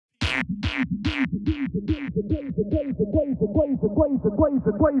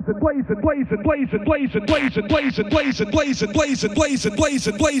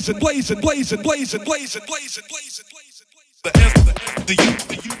The S, the U,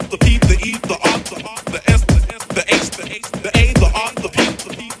 the P, the E, the R, the S, the H, the A, the R, the P,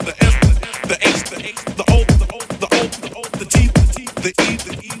 the S, the H, the O, the T, the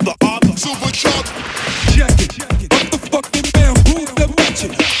E, the R, the supercharged. Check it. Up the fucking bamboo, the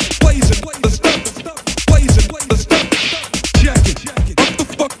magic. Blazin', the stuff. Blazin', the stuff. Check it. Up the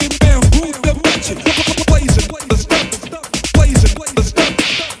fucking bamboo, the magic. Blazin', the stuff. Blazin', the stuff.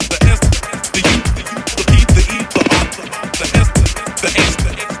 The S, the U, the P, the E, the R, the S, the H,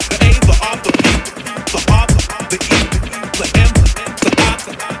 the A, the R, the P, the R, the E, the M, the I,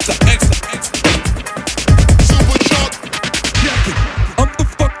 the X. Supercharged. Check it. I'm the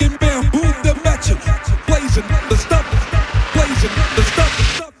fucking bamboo, the magic. Blazin', the stuff. Blazin', the stuff.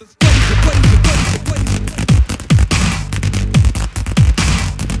 Blazin'.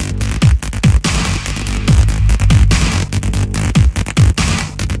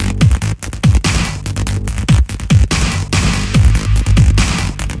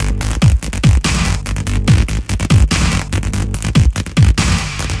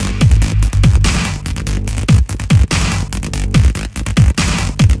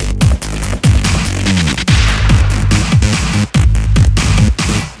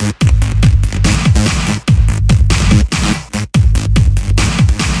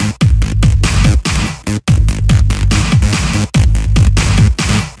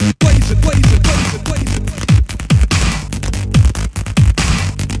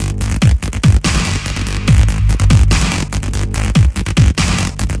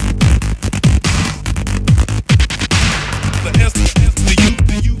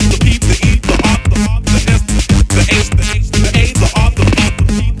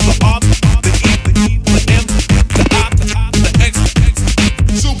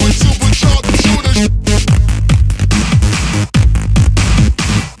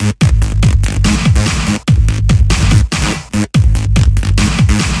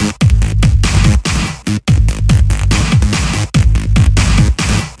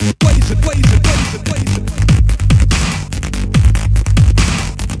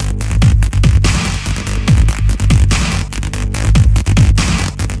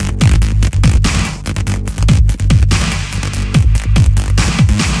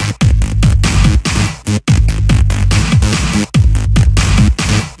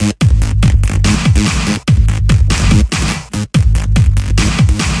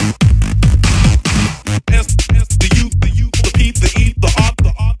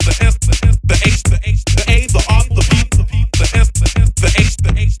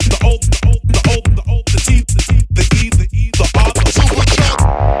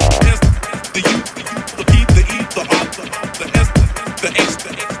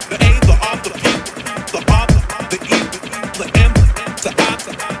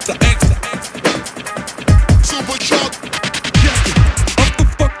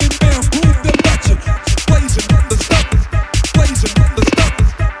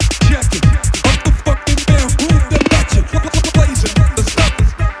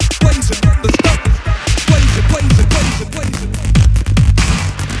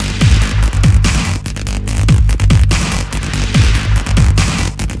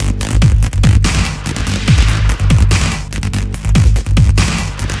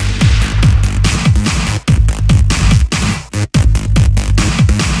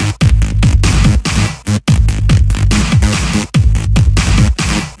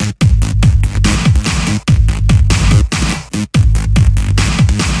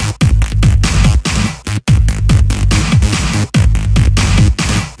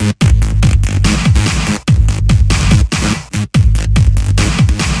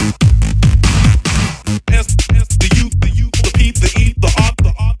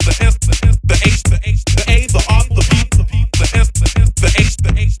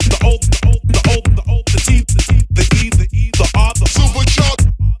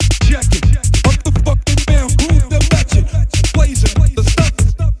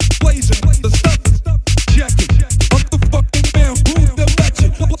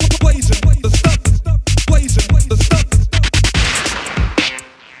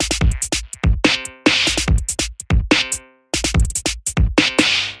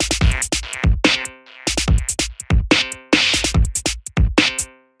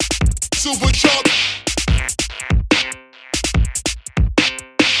 Supercharged.